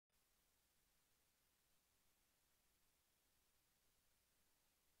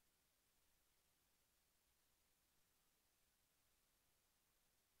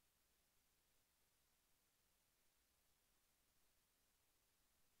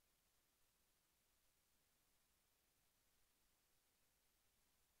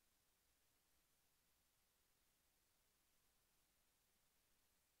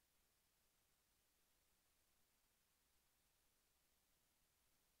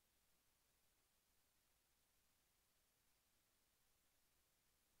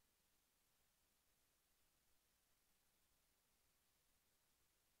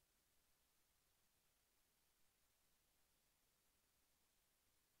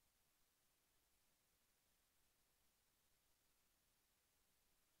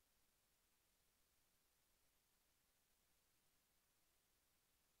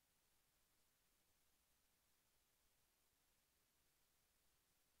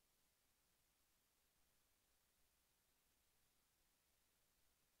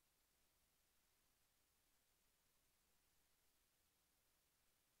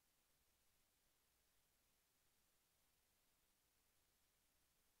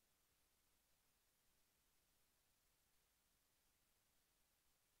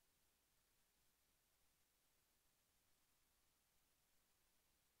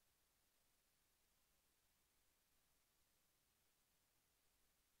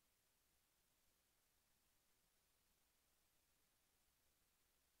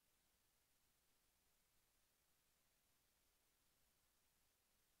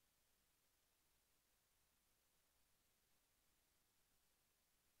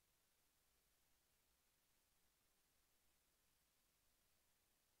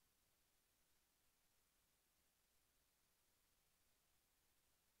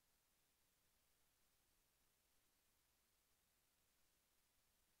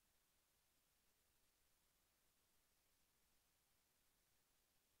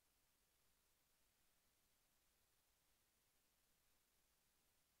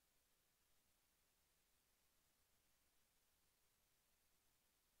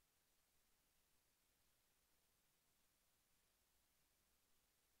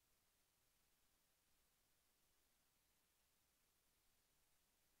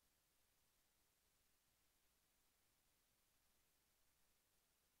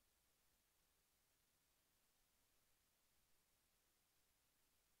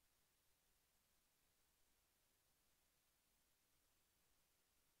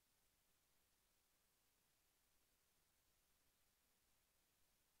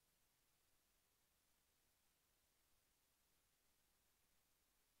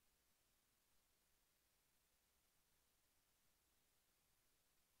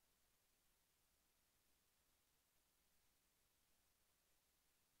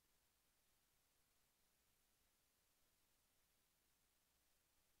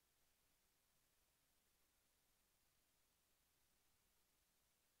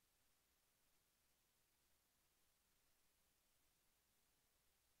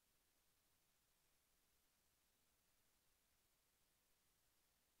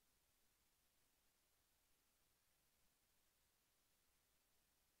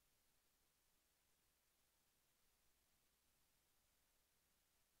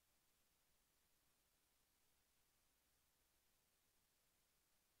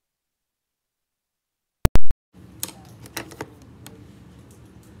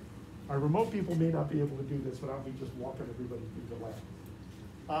Our remote people may not be able to do this without me just walking everybody through the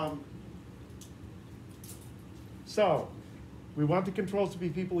lab. So, we want the controls to be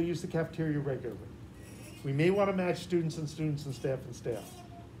people who use the cafeteria regularly. We may want to match students and students and staff and staff.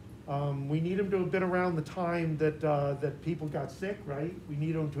 We need them to have been around the time that people got sick, right? We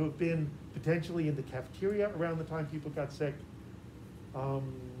need them to have been potentially in the cafeteria around the time people got sick.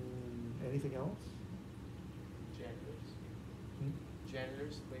 Anything else?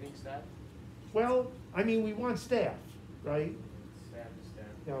 Janitors, cleaning staff? Well, I mean, we want staff, right? Staff is staff.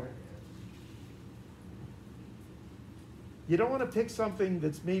 You know, you don't want to pick something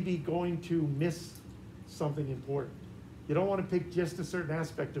that's maybe going to miss something important. You don't want to pick just a certain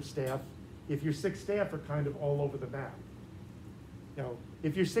aspect of staff if your 6 staff are kind of all over the map. You know,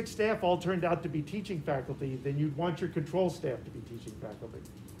 if your 6 staff all turned out to be teaching faculty, then you'd want your control staff to be teaching faculty.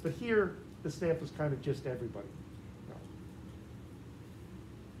 But here, the staff is kind of just everybody.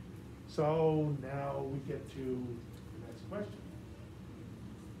 So now we get to the next question.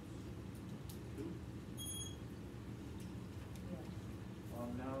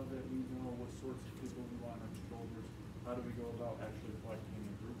 Now that we know what sorts of people we want on our shoulders, how do we go about actually collecting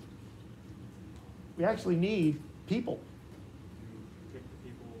a group? We actually need people. You pick the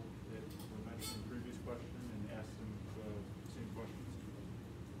people that were mentioned in the previous question and ask them the same questions?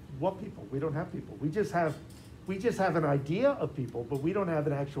 What people? We don't have people. We just have an idea of people, but we don't have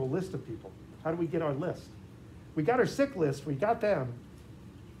an actual list of people. How do we get our list? We got our sick list, we got them.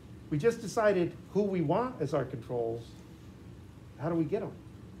 We just decided who we want as our controls. How do we get them?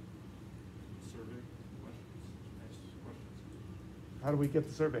 Survey questions, ask questions. How do we get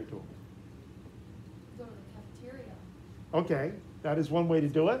the survey to them? Go to the cafeteria. Okay, that is one way to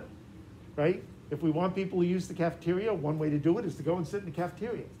do it, right? If we want people to use the cafeteria, one way to do it is to go and sit in the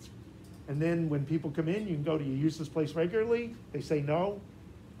cafeteria. And then when people come in, you can go, do you use this place regularly? They say no,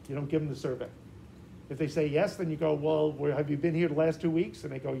 you don't give them the survey. If they say yes, then you go, well, have you been here the last 2 weeks?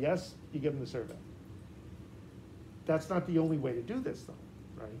 And they go, yes, you give them the survey. That's not the only way to do this though,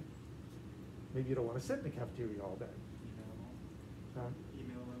 right? Maybe you don't want to sit in the cafeteria all day.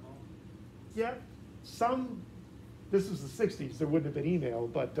 Email them all? Yeah, this was the 60s, there wouldn't have been email,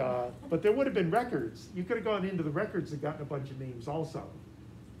 but there would have been records. You could have gone into the records and gotten a bunch of names also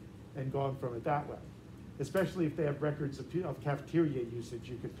and gone from it that way. Especially if they have records of cafeteria usage,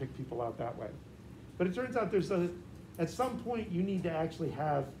 you could pick people out that way. But it turns out at some point you need to actually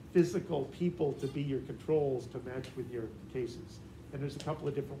have physical people to be your controls to match with your cases. And there's a couple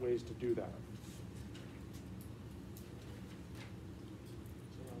of different ways to do that.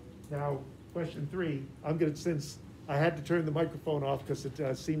 Now, question 3, since I had to turn the microphone off because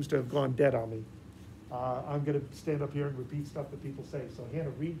it seems to have gone dead on me, I'm gonna stand up here and repeat stuff that people say. So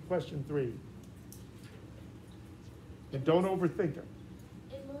Hannah, read question 3. And don't overthink it.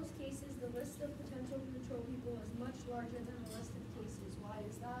 In most cases, the list of potential control people is much larger than the list of cases. Why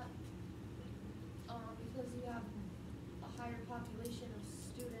is that? Because you have a higher population of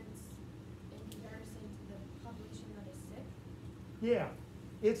students in comparison to the population that is sick. Yeah,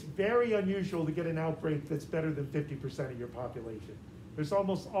 it's very unusual to get an outbreak that's better than 50% of your population. There's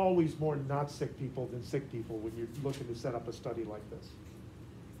almost always more not sick people than sick people when you're looking to set up a study like this.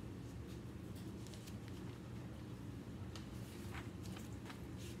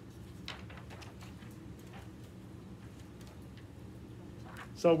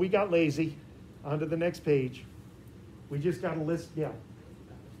 So we got lazy. On to the next page. We just got a list, yeah.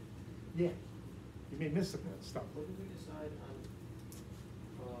 Yeah, you may miss some of that stuff. What did we decide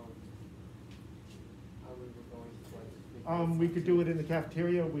on how we were going to like? We could do it in the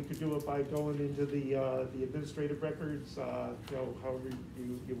cafeteria. We could do it by going into the administrative records. However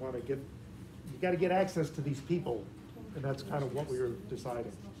you want to get, you got to get access to these people, and that's kind of what we were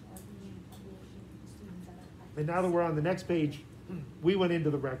deciding. And now that we're on the next page, we went into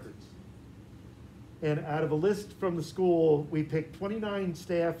the records. And out of a list from the school, we picked 29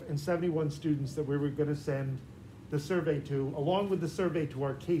 staff and 71 students that we were going to send the survey to, along with the survey to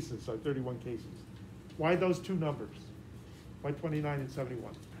our cases, our 31 cases. Why those two numbers? Why 29 and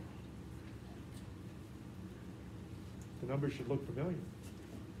 71? The numbers should look familiar.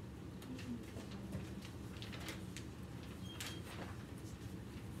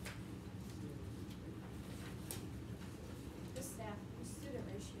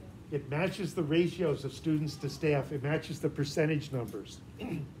 It matches the ratios of students to staff. It matches the percentage numbers.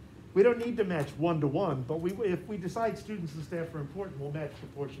 We don't need to match 1-to-1, but if we decide students and staff are important, we'll match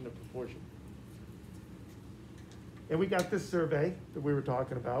proportion to proportion. And we got this survey that we were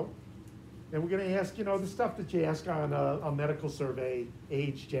talking about. And we're going to ask, the stuff that you ask on a medical survey,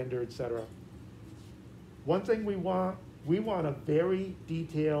 age, gender, etc. One thing we want a very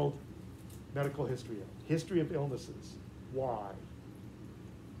detailed medical history of illnesses. Why?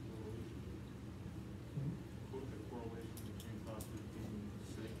 Look at correlation between possibly being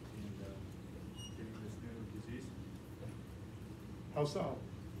sick and getting this new disease. How so?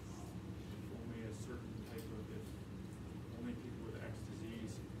 Only a certain type of, if only people with X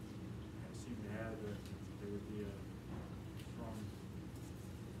disease seem to have it, there would be a strong,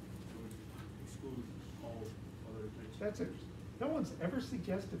 it would exclude all other types. That's interesting. No one's ever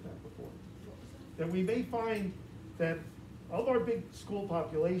suggested that before. That we may find that of our big school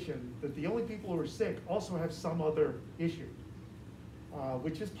population, that the only people who are sick also have some other issue,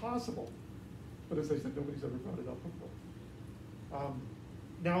 which is possible. But as I said, nobody's ever brought it up before.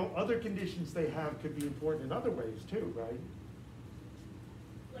 Now, other conditions they have could be important in other ways too, right?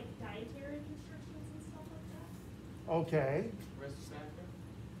 Like dietary restrictions and stuff like that? Okay, Risk factor?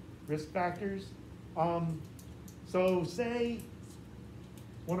 risk factors. So say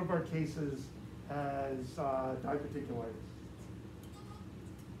one of our cases has diverticulitis.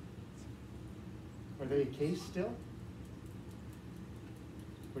 Are they a case still?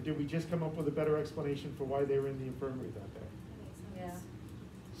 Or did we just come up with a better explanation for why they were in the infirmary that day? Yeah.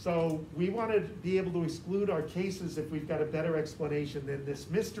 So we want to be able to exclude our cases if we've got a better explanation than this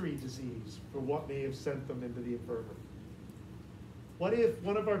mystery disease for what may have sent them into the infirmary. What if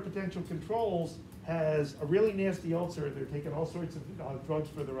one of our potential controls has a really nasty ulcer and they're taking all sorts of drugs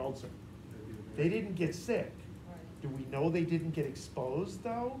for their ulcer? They didn't get sick. Do we know they didn't get exposed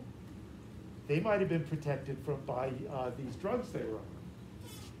though? They might have been protected by these drugs they were on.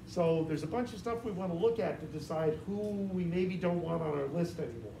 So there's a bunch of stuff we want to look at to decide who we maybe don't want on our list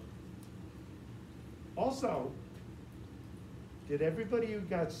anymore. Also, did everybody who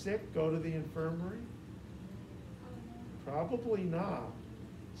got sick go to the infirmary? Probably not.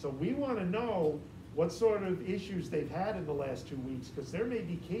 So we want to know what sort of issues they've had in the last 2 weeks, because there may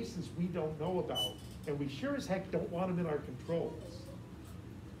be cases we don't know about, and we sure as heck don't want them in our controls.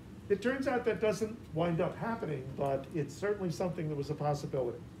 It turns out that doesn't wind up happening, but it's certainly something that was a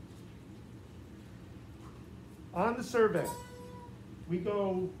possibility. On the survey, we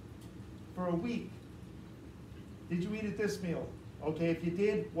go for a week. Did you eat at this meal? Okay, if you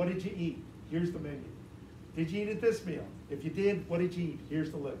did, what did you eat? Here's the menu. Did you eat at this meal? If you did, what did you eat? Here's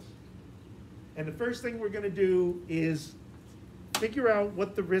the list. And the first thing we're going to do is figure out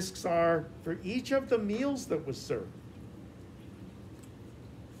what the risks are for each of the meals that was served.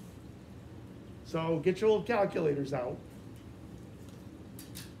 So get your little calculators out.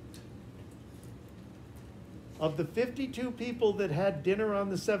 Of the 52 people that had dinner on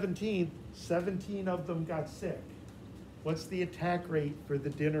the 17th, 17 of them got sick. What's the attack rate for the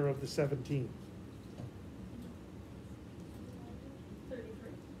dinner of the 17th?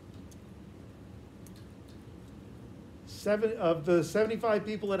 33. Of the 75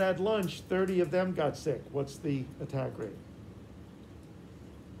 people that had lunch, 30 of them got sick. What's the attack rate?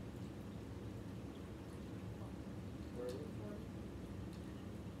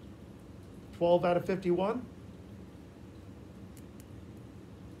 12 out of 51?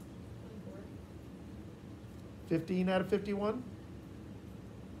 24. 15 out of 51?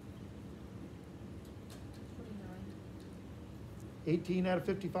 29. 18 out of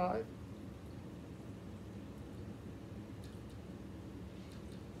 55?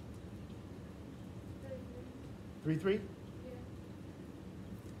 33? Yeah.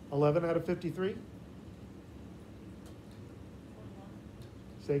 11 out of 53? 21.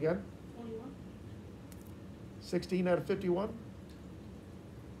 Say again? 21. 16 out of 51? 31.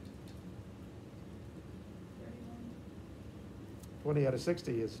 20 out of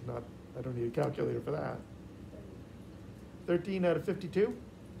 60 is not, I don't need a calculator for that. 13 out of 52? 25.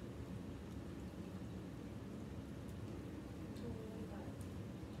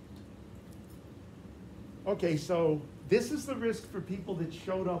 Okay, so this is the risk for people that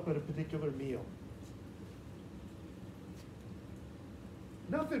showed up at a particular meal.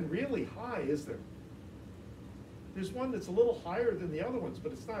 Nothing really high, is there? There's one that's a little higher than the other ones,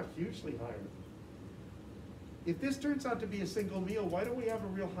 but it's not hugely higher. If this turns out to be a single meal, why don't we have a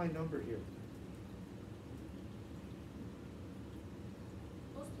real high number here?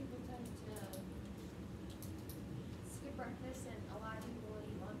 Most people tend to skip breakfast and a lot of people will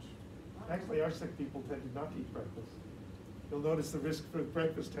eat lunch. Actually, our sick people tend to not eat breakfast. You'll notice the risk for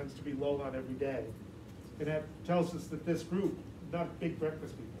breakfast tends to be low on every day. And that tells us that this group, not big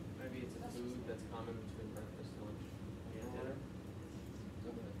breakfast people. Maybe it's a food that's common between breakfast, lunch, and dinner?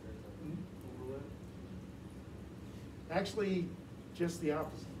 Something like that. Overlap? Actually, just the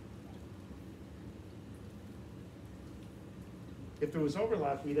opposite. If there was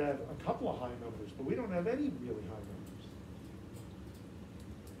overlap, we'd have a couple of high numbers, but we don't have any really high numbers.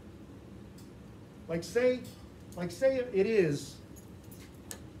 Like say it is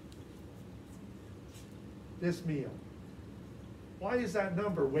this meal. Why is that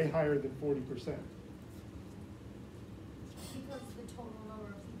number way higher than 40%? Because the total number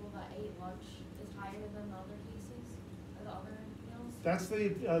of people that ate lunch is higher than the other cases, or the other meals? That's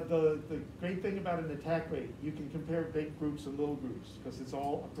the great thing about an attack rate. You can compare big groups and little groups, because it's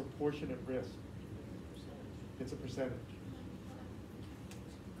all a proportionate risk. It's a percentage.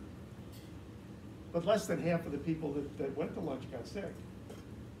 But less than half of the people that went to lunch got sick.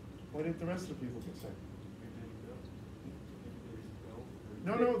 Why didn't the rest of the people get sick?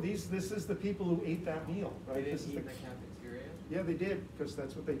 No, this is the people who ate that meal, right? They This didn't is eat in the cafeteria? Yeah, they did, because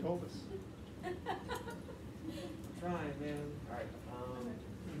that's what they told us. Trying, man. Alright,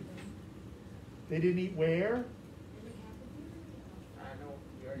 They didn't eat where? I know.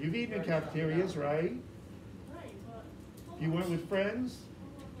 we already- You've eaten in we already found cafeterias, out. right? Right, but. You went with friends?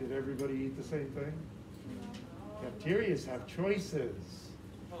 Did everybody eat the same thing? Cafeterias have choices.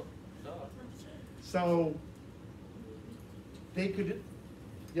 Oh, duh. So they could,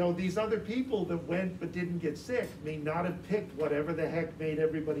 these other people that went but didn't get sick may not have picked whatever the heck made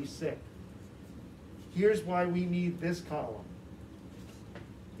everybody sick. Here's why we need this column.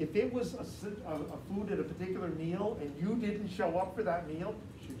 If it was a food at a particular meal and you didn't show up for that meal,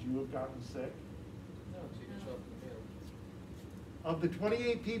 should you have gotten sick? No, so you can show up for the meal. Of the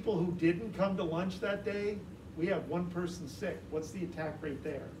 28 people who didn't come to lunch that day, we have one person sick. What's the attack rate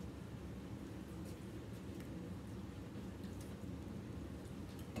there?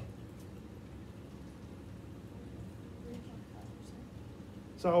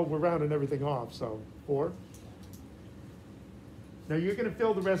 So we're rounding everything off, so 4. Now you're gonna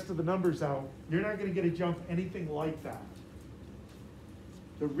fill the rest of the numbers out. You're not gonna get a jump anything like that.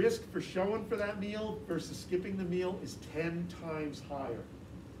 The risk for showing for that meal versus skipping the meal is 10 times higher.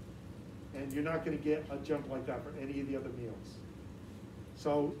 And you're not gonna get a jump like that for any of the other meals.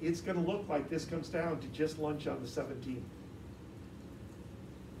 So it's gonna look like this comes down to just lunch on the 17th.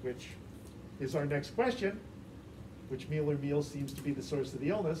 Which is our next question. Which meal or meal seems to be the source of the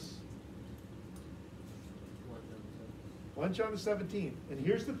illness? Lunch on the 17th. And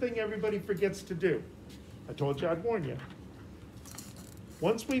here's the thing everybody forgets to do. I told you I'd warn you.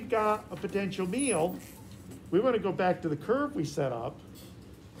 Once we've got a potential meal, we want to go back to the curve we set up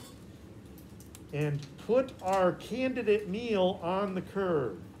and put our candidate meal on the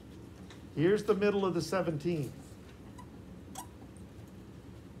curve. Here's the middle of the 17th.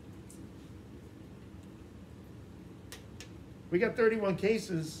 We got 31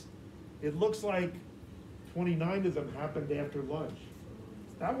 cases. It looks like 29 of them happened after lunch.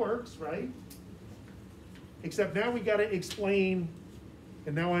 That works, right? Except now we got to explain,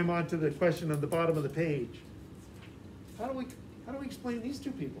 and now I'm on to the question on the bottom of the page. How do we explain these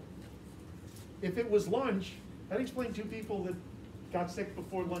two people? If it was lunch, that explained 2 people that got sick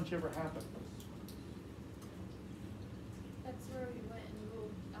before lunch ever happened. That's where we went and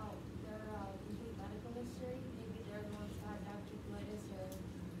ruled out their complete medical history. Maybe they're the ones that had diverticulitis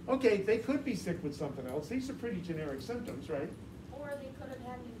or. Okay, they could be sick with something else. These are pretty generic symptoms, right? Or they could have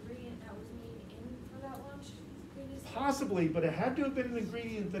had an ingredient that was made in for that lunch previously. Possibly, but it had to have been an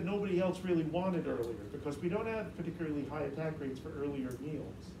ingredient that nobody else really wanted earlier, because we don't have particularly high attack rates for earlier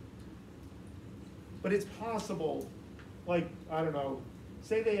meals. But it's possible, like, I don't know,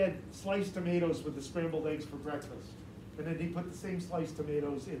 say they had sliced tomatoes with the scrambled eggs for breakfast, and then they put the same sliced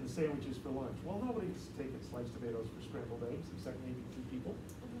tomatoes in the sandwiches for lunch. Well, nobody's taking sliced tomatoes for scrambled eggs, except maybe 2 people.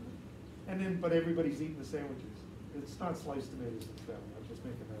 And then, but everybody's eating the sandwiches. It's not sliced tomatoes in the family, I'm just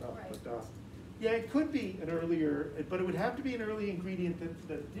making that up. Right. But, yeah, it could be an earlier, but it would have to be an early ingredient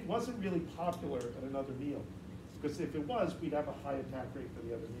that it wasn't really popular at another meal. Because if it was, we'd have a high attack rate for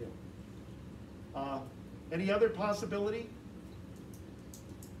the other meal. Any other possibility?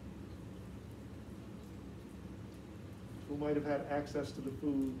 Who might have had access to the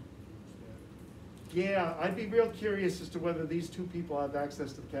food? Yeah, I'd be real curious as to whether these 2 people have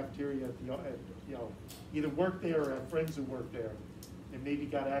access to the cafeteria at either work there or have friends who work there, and maybe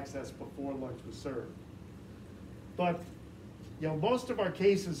got access before lunch was served. But, most of our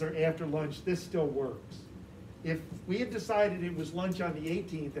cases are after lunch. This still works. If we had decided it was lunch on the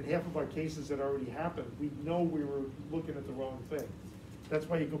 18th and half of our cases had already happened, we'd know we were looking at the wrong thing. That's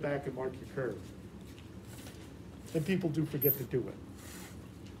why you go back and mark your curve. And people do forget to do it.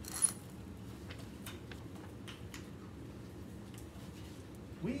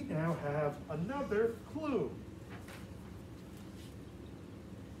 We now have another clue.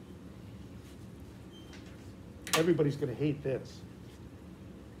 Everybody's going to hate this.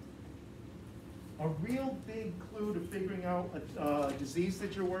 A real big clue to figuring out a disease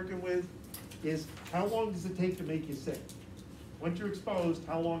that you're working with is how long does it take to make you sick? Once you're exposed,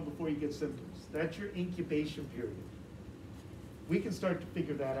 how long before you get symptoms? That's your incubation period. We can start to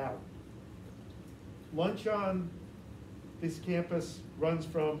figure that out. Lunch on this campus runs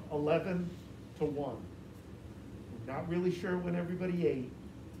from 11 to 1. We're not really sure when everybody ate,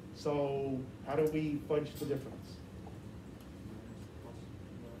 so how do we fudge the difference?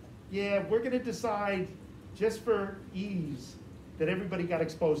 Yeah, we're gonna decide, just for ease, that everybody got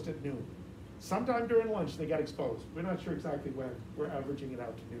exposed at noon. Sometime during lunch, they got exposed. We're not sure exactly when. We're averaging it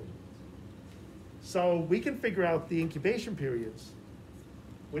out to noon. So we can figure out the incubation periods.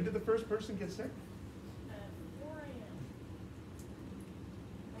 When did the first person get sick? At 4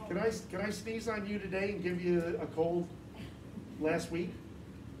 a.m. Can I sneeze on you today and give you a cold last week?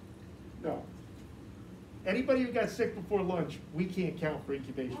 No. Anybody who got sick before lunch, we can't count for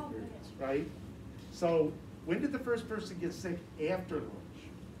incubation periods, right? So when did the first person get sick after lunch?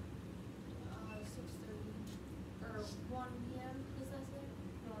 6:30, or 1 p.m., is that it?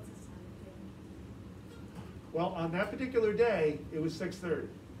 No, it's a 7 p.m. Well, on that particular day, it was 6:30.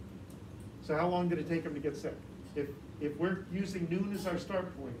 So how long did it take them to get sick? If we're using noon as our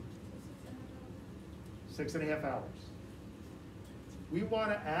start point, 6.5 hours. We want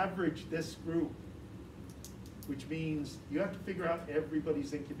to average this group, which means you have to figure out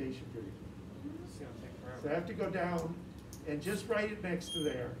everybody's incubation period. It's gonna take forever. So I have to go down and just write it next to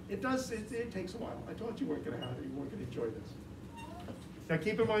there. It takes a while. I told you weren't gonna have it, you weren't gonna enjoy this. Now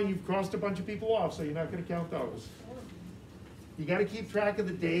keep in mind, you've crossed a bunch of people off, so you're not gonna count those. You gotta keep track of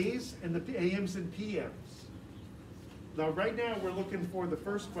the days and the AMs and PMs. Now right now, we're looking for the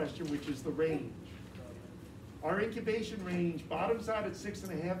first question, which is the range. Our incubation range bottoms out at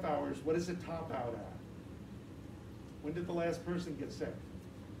 6.5 hours. What does it top out at? When did the last person get sick?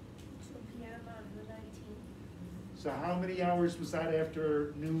 2 p.m. on the 19th. So how many hours was that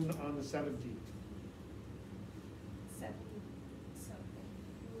after noon on the 17th? 70 something.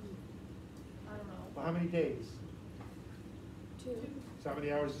 I don't know. Well, how many days? 2. So how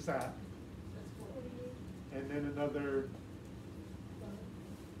many hours is that? That's 48. And then another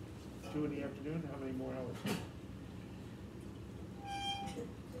 2 in the afternoon, how many more hours?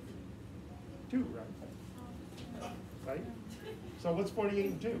 2, right? Right? So what's 48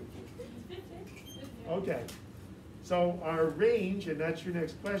 and 2? Okay. So our range, and that's your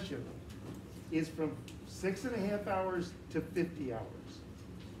next question, is from 6.5 hours to 50 hours.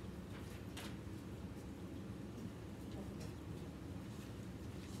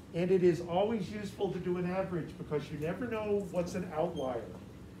 And it is always useful to do an average because you never know what's an outlier.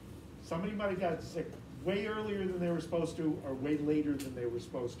 Somebody might have got sick way earlier than they were supposed to or way later than they were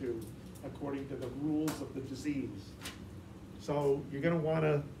supposed to, according to the rules of the disease. So you're gonna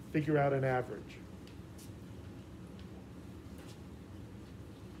wanna figure out an average.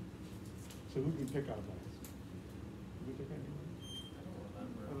 So who can pick on last? Did we pick anyone? I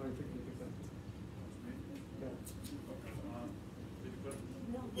don't I remember. don't think we picked that.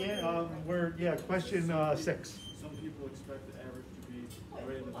 Yeah, question 6. Some people expect the average to be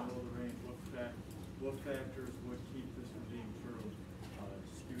right in the middle of the range. What factors would keep this from being true?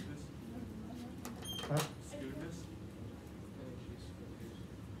 Skewedness? Huh? Skewedness? I think she's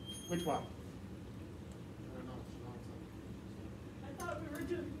confused. Which one? I don't know, it's nonsense. I thought we were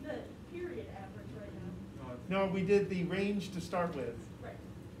doing the period average right now. No, we did the range to start with, Right.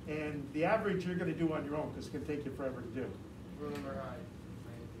 and the average you're gonna do on your own, because it's gonna take you forever to do. Remember how I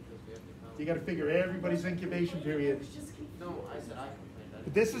complained because we have to count. You gotta figure everybody's incubation period. No, I said I complained. I But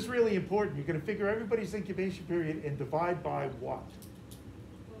didn't- this is really important. You're gonna figure everybody's incubation period and divide by what?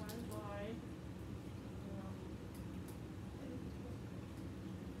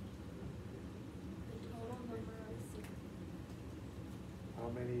 The total number of sick. How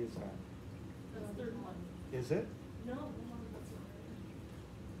many is that? That's third one. Is it? No, that's not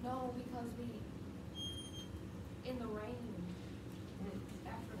right. No, because we, in the rain,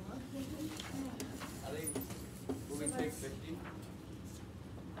 after lunch. I think, will we So take that's- 50?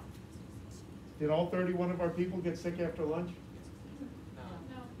 Did all 31 of our people get sick after lunch? No.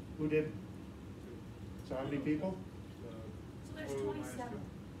 No. Who did? So how many people? So there's Total minus 27.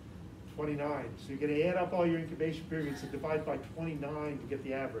 29. So you're gonna add up all your incubation periods and divide by 29 to get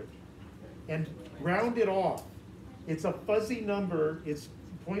the average. And round it off. It's a fuzzy number. It's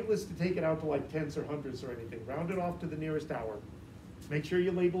pointless to take it out to like tens or hundreds or anything. Round it off to the nearest hour. Make sure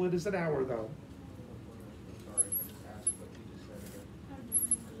you label it as an hour though. I'm sorry if I just asked, but you just said it.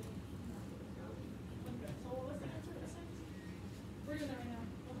 Okay, so what was the answer to 6? We're doing that right now.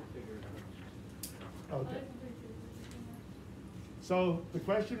 We'll figure it out. Okay. I agree with you. So the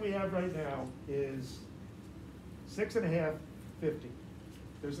question we have right now is 6.5, 50.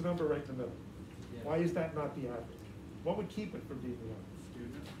 There's a number right in the middle. Yeah. Why is that not the average? What would keep it from being the average?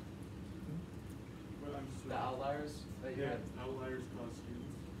 Student? Well, I'm The sorry. outliers that you Yeah, had, outliers cause students.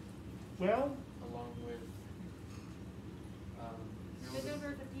 Well, along with, The number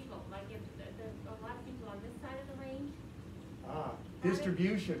of people, like if a lot of people on this side of the range,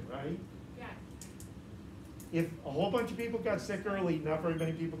 distribution, right? yeah, If a whole bunch of people got sick early, not very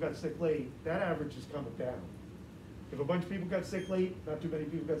many people got sick late, that average is coming down. If a bunch of people got sick late, not too many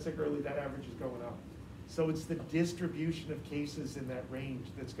people got sick early, that average is going up. So it's the distribution of cases in that range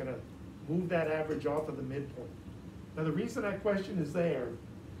that's gonna move that average off of the midpoint. Now, the reason that question is there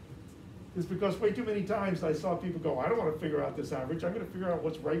is because way too many times I saw people go, I don't wanna figure out this average, I'm gonna figure out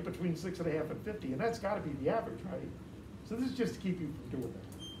what's right between 6.5 and 50, and that's gotta be the average, right? So this is just to keep you from doing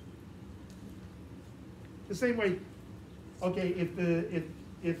that. The same way, okay,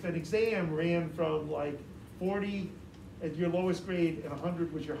 if an exam ran from like 40 at your lowest grade and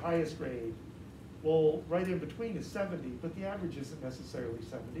 100 was your highest grade, well, right in between is 70, but the average isn't necessarily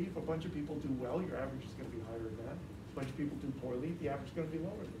 70. If a bunch of people do well, your average is gonna be higher than that. If a bunch of people do poorly, the average is gonna be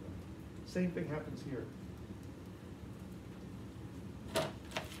lower than that. Same thing happens here.